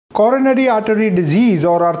Coronary artery disease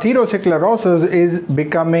or arteriosclerosis is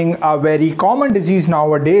becoming a very common disease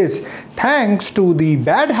nowadays thanks to the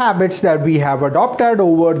bad habits that we have adopted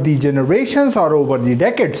over the generations or over the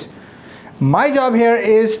decades. My job here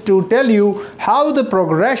is to tell you how the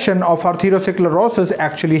progression of arteriosclerosis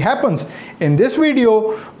actually happens. In this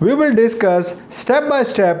video, we will discuss step by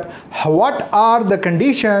step what are the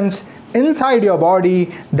conditions inside your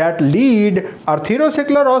body that lead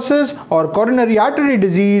arteriosclerosis or coronary artery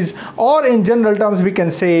disease, or in general terms we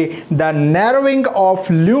can say the narrowing of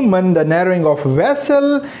lumen, the narrowing of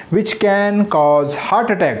vessel, which can cause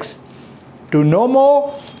heart attacks. To know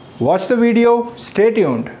more, watch the video, stay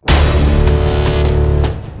tuned.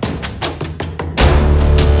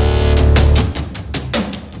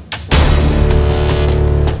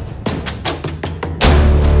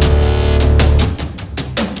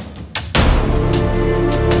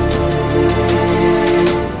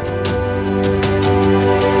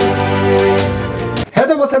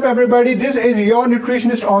 What's up everybody, this is your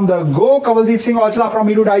nutritionist on the go, Kanwaldeep Singh Aujla from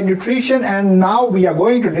Erudite Nutrition, and now we are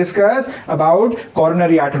going to discuss about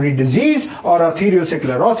coronary artery disease or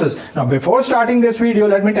arteriosclerosis. Now before starting this video,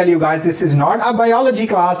 let me tell you guys, this is not a biology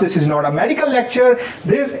class, this is not a medical lecture,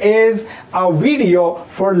 this is a video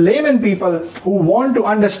for layman people who want to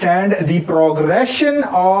understand the progression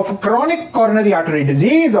of chronic coronary artery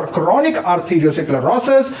disease or chronic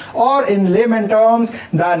arteriosclerosis, or in layman terms,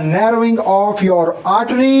 the narrowing of your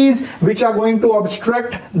arteries which are going to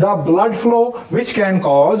obstruct the blood flow, which can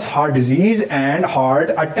cause heart disease and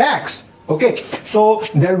heart attacks. Okay, so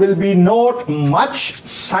there will be not much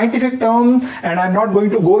scientific term, and I'm not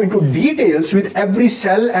going to go into details with every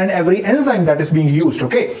cell and every enzyme that is being used.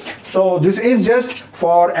 Okay, so this is just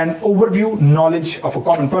for an overview knowledge of a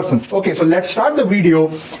common person. Okay, so let's start the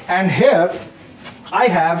video, and here I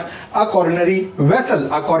have a coronary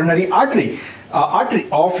vessel, a coronary artery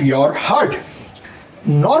of your heart.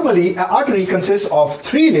 Normally, an artery consists of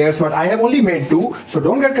 3 layers, but I have only made 2, so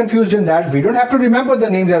don't get confused in that. We don't have to remember the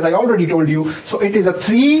names, as I already told you. So it is a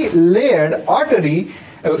 3-layered artery,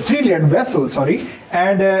 3-layered vessel, sorry,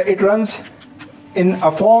 and it runs in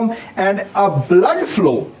a form, and a blood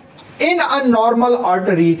flow in a normal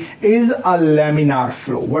artery is a laminar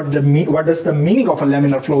flow. What does the meaning of a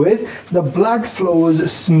laminar flow is? The blood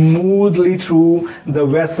flows smoothly through the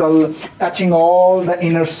vessel, touching all the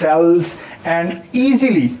inner cells and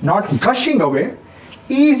easily, not gushing away,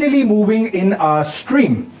 easily moving in a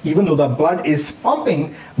stream, even though the blood is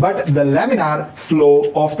pumping, but the laminar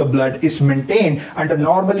flow of the blood is maintained under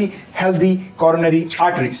normally healthy coronary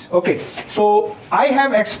arteries. Okay, so I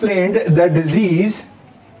have explained the disease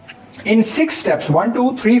in 6 steps, 1,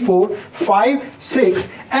 2, 3, 4, 5, 6,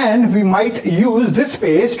 and we might use this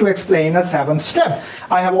space to explain a 7th step.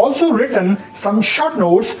 I have also written some short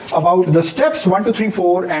notes about the steps 1, 2, 3,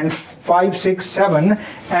 4 and 5, 6, 7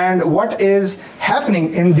 and what is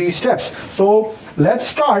happening in these steps. So let's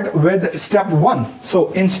start with step 1.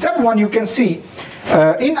 So in step 1 you can see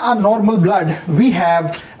in our normal blood we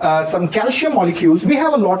have some calcium molecules. We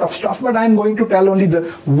have a lot of stuff, but I'm going to tell only the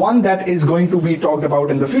one that is going to be talked about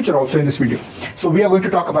in the future also in this video. So we are going to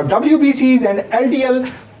talk about WBCs and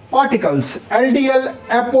LDL particles, LDL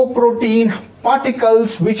apoprotein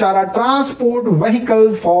particles, which are a transport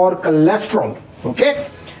vehicles for cholesterol. Okay,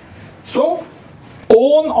 so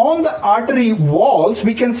on the artery walls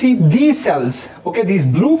we can see these cells, okay, these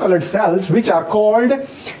blue colored cells, which are called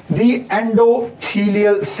the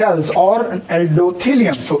endothelial cells or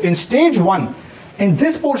endothelium. So in stage 1, in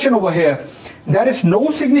this portion over here, there is no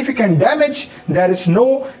significant damage, there is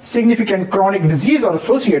no significant chronic disease or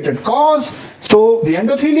associated cause. So the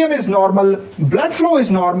endothelium is normal, blood flow is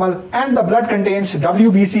normal, and the blood contains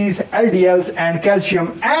WBCs, LDLs and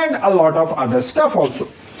calcium and a lot of other stuff also.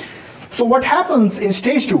 So what happens in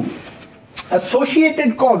stage 2?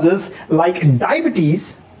 Associated causes like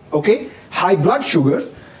diabetes, okay, high blood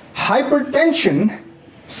sugars, hypertension,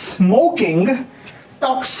 smoking,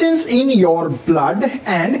 toxins in your blood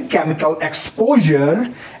and chemical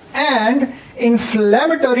exposure, and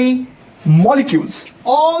inflammatory molecules.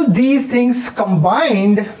 All these things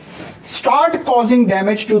combined start causing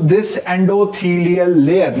damage to this endothelial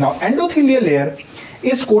layer. Now endothelial layer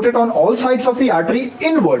is coated on all sides of the artery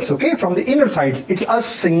inwards, okay, from the inner sides. It's a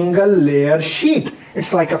single layer sheet.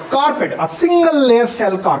 It's like a carpet, a single layer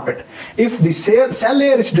cell carpet. If the cell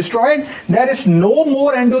layer is destroyed, there is no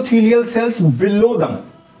more endothelial cells below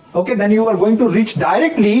them. Okay, then you are going to reach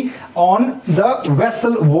directly on the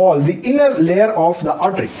vessel wall, the inner layer of the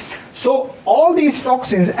artery. So all these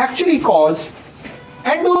toxins actually cause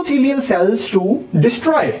endothelial cells to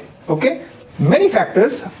destroy. Okay, many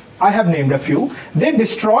factors. I have named a few. They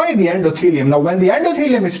destroy the endothelium. Now, when the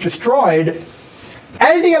endothelium is destroyed,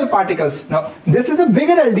 LDL particles, now this is a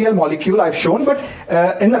bigger LDL molecule I've shown, but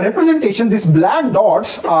in the representation, these black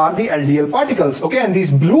dots are the LDL particles, okay, and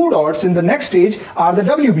these blue dots in the next stage are the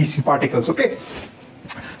WBC particles, okay.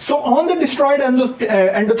 So on the destroyed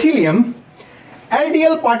endothelium,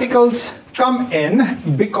 LDL particles come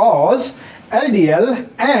in because LDL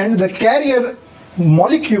and the carrier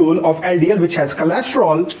molecule of LDL, which has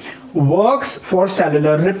cholesterol, works for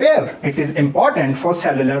cellular repair. It is important for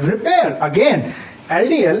cellular repair. Again,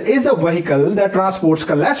 LDL is a vehicle that transports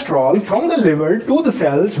cholesterol from the liver to the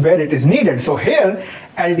cells where it is needed. So here,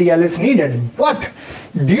 LDL is needed. But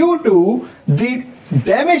due to the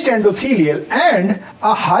damaged endothelial and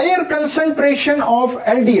a higher concentration of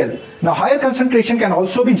LDL. Now, higher concentration can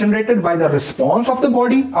also be generated by the response of the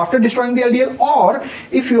body after destroying the LDL, or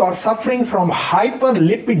if you are suffering from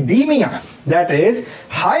hyperlipidemia, that is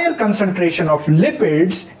higher concentration of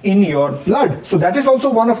lipids in your blood. So that is also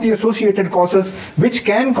one of the associated causes which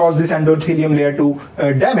can cause this endothelium layer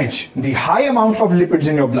to damage, the high amounts of lipids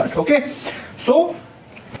in your blood, okay? So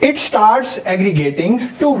it starts aggregating,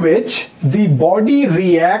 to which the body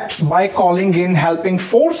reacts by calling in helping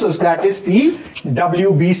forces, that is the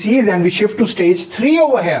WBCs, and we shift to stage 3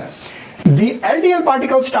 over here. The LDL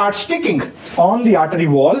particles start sticking on the artery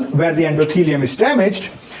wall where the endothelium is damaged.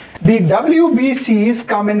 The WBCs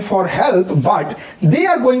come in for help, but they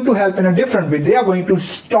are going to help in a different way. They are going to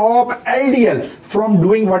stop LDL from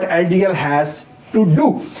doing what LDL has to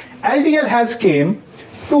do. LDL has came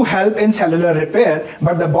to help in cellular repair,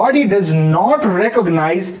 but the body does not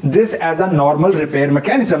recognize this as a normal repair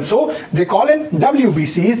mechanism. So they call in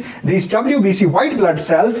WBCs. These WBC white blood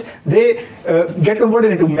cells, they get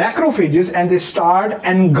converted into macrophages and they start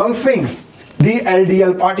engulfing the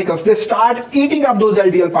LDL particles. They start eating up those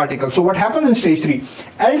LDL particles. So what happens in stage 3?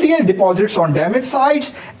 LDL deposits on damaged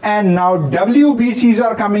sites, and now WBCs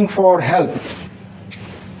are coming for help.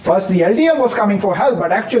 First, the LDL was coming for help,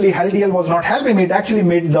 but actually LDL was not helping. It actually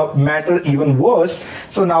made the matter even worse.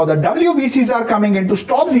 So now the WBCs are coming in to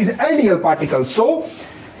stop these LDL particles. So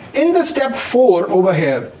in the step 4 over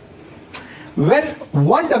here, when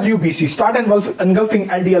one WBC start engulfing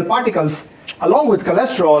LDL particles along with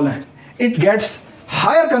cholesterol, it gets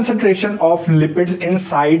higher concentration of lipids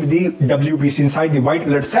inside the WBC, inside the white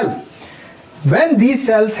blood cell. When these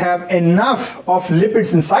cells have enough of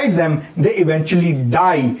lipids inside them, they eventually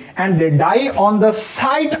die, and they die on the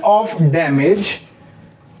site of damage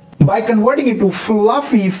by converting it to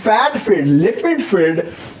fluffy, fat-filled, lipid-filled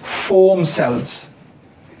foam cells.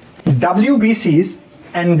 WBCs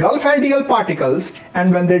engulf LDL particles,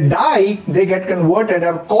 and when they die, they get converted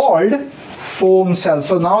or called foam cells.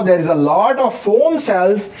 So now there is a lot of foam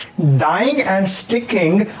cells dying and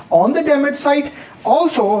sticking on the damaged site.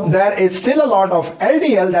 Also, there is still a lot of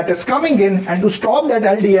LDL that is coming in, and to stop that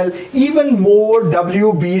LDL, even more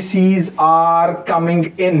WBCs are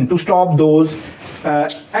coming in to stop those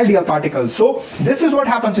LDL particles. So this is what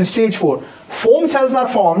happens in stage 4. Foam cells are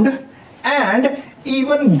formed, and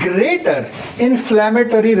even greater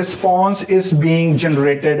inflammatory response is being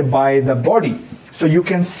generated by the body. So you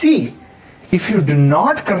can see, if you do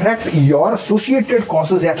not correct your associated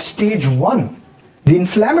causes at stage 1, the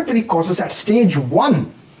inflammatory causes at stage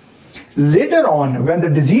 1, later on when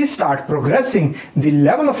the disease starts progressing, the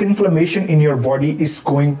level of inflammation in your body is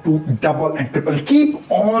going to double and triple, keep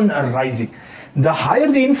on rising. The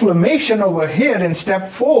higher the inflammation over here in step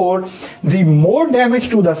 4, the more damage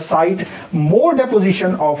to the site, more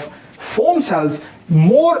deposition of foam cells,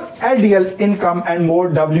 more LDL income, and more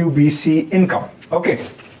WBC income. Okay,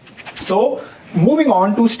 so moving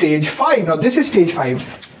on to stage 5. Now this is stage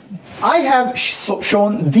 5. I have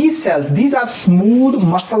shown these cells. These are smooth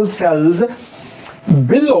muscle cells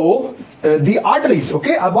below the arteries,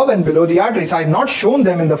 okay, above and below the arteries. I have not shown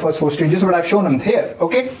them in the first 4 stages, but I've shown them here,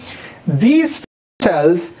 okay. These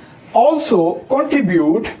cells also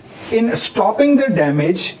contribute in stopping the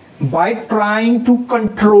damage by trying to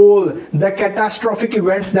control the catastrophic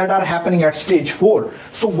events that are happening at stage 4.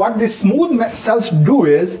 So what these smooth cells do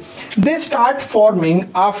is, they start forming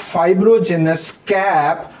a fibrogenous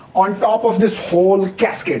cap on top of this whole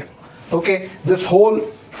cascade, okay, this whole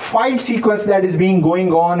fight sequence that is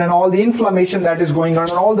going on, and all the inflammation that is going on,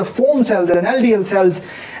 and all the foam cells and LDL cells.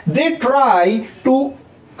 They try to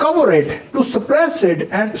cover it, to suppress it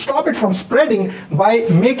and stop it from spreading by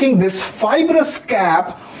making this fibrous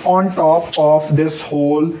cap on top of this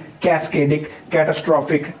whole cascadic,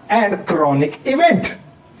 catastrophic and chronic event.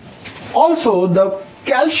 Also, the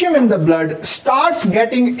calcium in the blood starts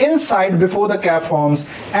getting inside before the cap forms,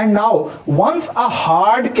 and now once a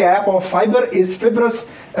hard cap of fibrous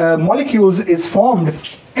molecules is formed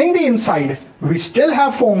in the inside, we still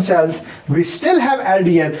have foam cells, we still have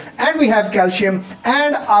LDL, and we have calcium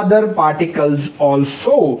and other particles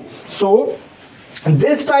also. So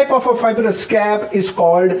this type of a fibrous cap is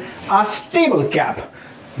called a stable cap.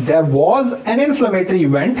 There was an inflammatory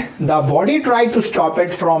event, the body tried to stop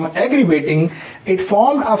it from aggravating, it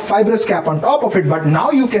formed a fibrous cap on top of it, but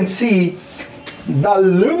now you can see the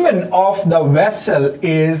lumen of the vessel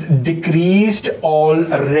is decreased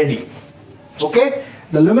already. Okay,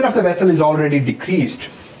 the lumen of the vessel is already decreased.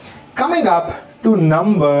 Coming up to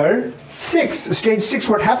number 6, stage 6,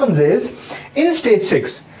 what happens is, in stage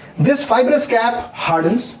 6, this fibrous cap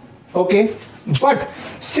hardens, okay, but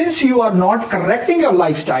since you are not correcting your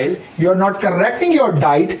lifestyle, you are not correcting your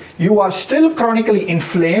diet, you are still chronically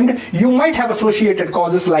inflamed, you might have associated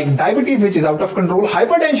causes like diabetes, which is out of control,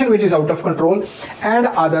 hypertension, which is out of control, and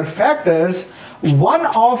other factors. One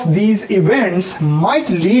of these events might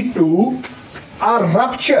lead to a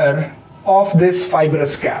rupture of this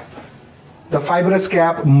fibrous cap. The fibrous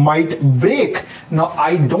cap might break. Now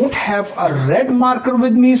I don't have a red marker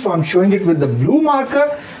with me, so I'm showing it with the blue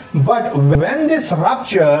marker. But when this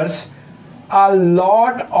ruptures, a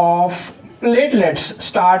lot of platelets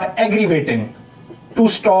start aggravating to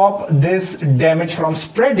stop this damage from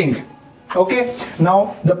spreading. Okay,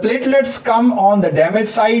 now the platelets come on the damaged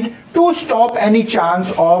side to stop any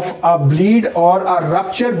chance of a bleed or a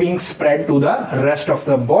rupture being spread to the rest of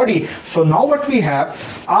the body. So now what we have,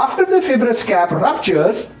 after the fibrous cap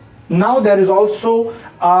ruptures, now there is also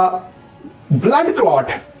a blood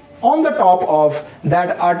clot on the top of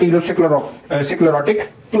that arteriosclerotic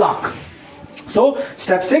plaque. So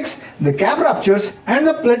step 6, the cap ruptures and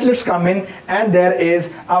the platelets come in, and there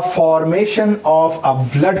is a formation of a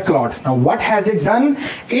blood clot. Now what has it done?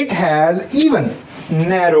 It has even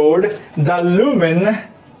narrowed the lumen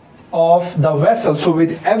of the vessel. So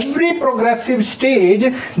with every progressive stage,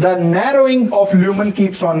 the narrowing of lumen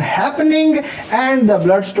keeps on happening, and the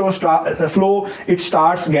blood flow, it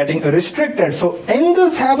starts getting restricted. So in the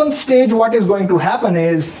 7th stage, what is going to happen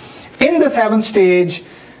is, in the 7th stage,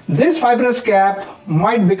 this fibrous cap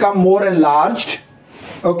might become more enlarged,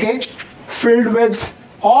 okay, filled with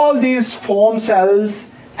all these foam cells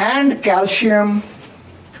and calcium,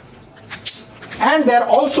 and there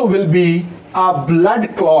also will be a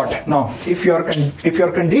blood clot. Now if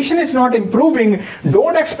your condition is not improving,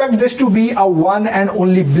 don't expect this to be a one and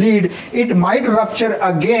only bleed. It might rupture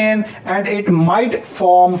again, and it might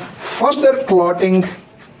form further clotting.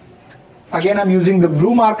 Again, I'm using the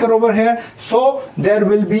blue marker over here. So there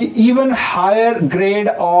will be even higher grade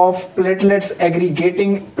of platelets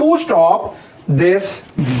aggregating to stop this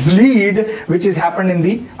bleed which has happened in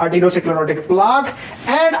the arteriosclerotic plaque.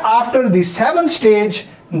 And after the 7th stage,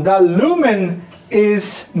 the lumen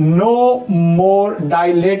is no more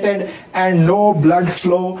dilated and no blood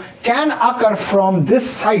flow can occur from this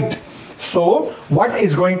site. So what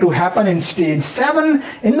is going to happen in stage 7?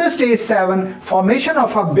 In the stage 7, formation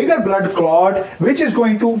of a bigger blood clot which is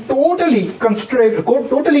going to totally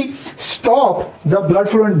stop the blood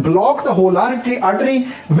flow and block the whole artery,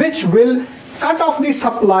 which will cut off the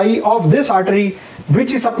supply of this artery,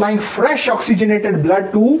 which is supplying fresh oxygenated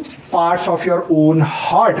blood to parts of your own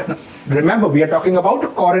heart. Remember, we are talking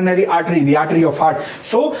about coronary artery, the artery of heart.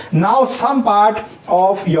 So now some part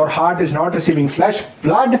of your heart is not receiving fresh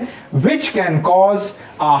blood, which can cause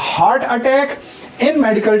a heart attack, in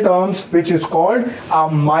medical terms, which is called a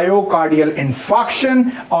myocardial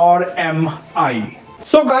infarction or MI.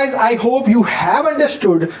 So guys, I hope you have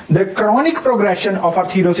understood the chronic progression of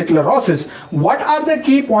arteriosclerosis. What are the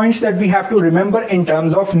key points that we have to remember in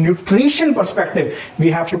terms of nutrition perspective? We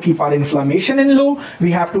have to keep our inflammation in low.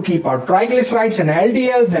 We have to keep our triglycerides and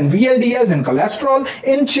LDLs and VLDLs and cholesterol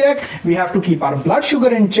in check. We have to keep our blood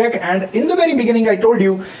sugar in check. And in the very beginning, I told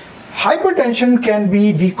you, hypertension can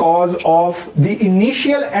be the cause of the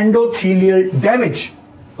initial endothelial damage.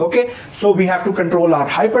 Okay, so we have to control our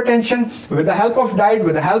hypertension with the help of diet,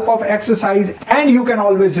 with the help of exercise, and you can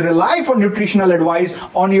always rely for nutritional advice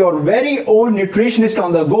on your very own nutritionist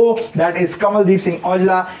on the go, that is Kanwaldeep Singh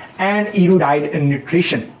Aujla and Erudite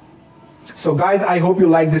Nutrition. So guys, I hope you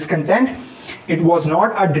like this content. It was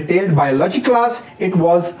not a detailed biology class, it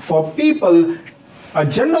was for people, a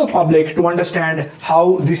general public, to understand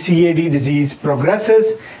how the CAD disease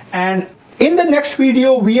progresses. And in the next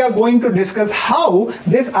video, we are going to discuss how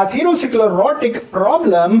this atherosclerotic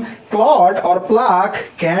problem, clot or plaque,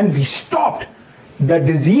 can be stopped. the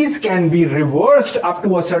disease can be reversed up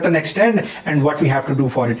to a certain extent and what we have to do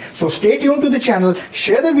for it. So stay tuned to the channel,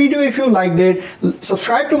 share the video if you liked it,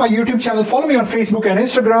 subscribe to my YouTube channel, follow me on Facebook and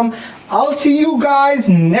Instagram. I'll see you guys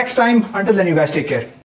next time. Until then, you guys take care.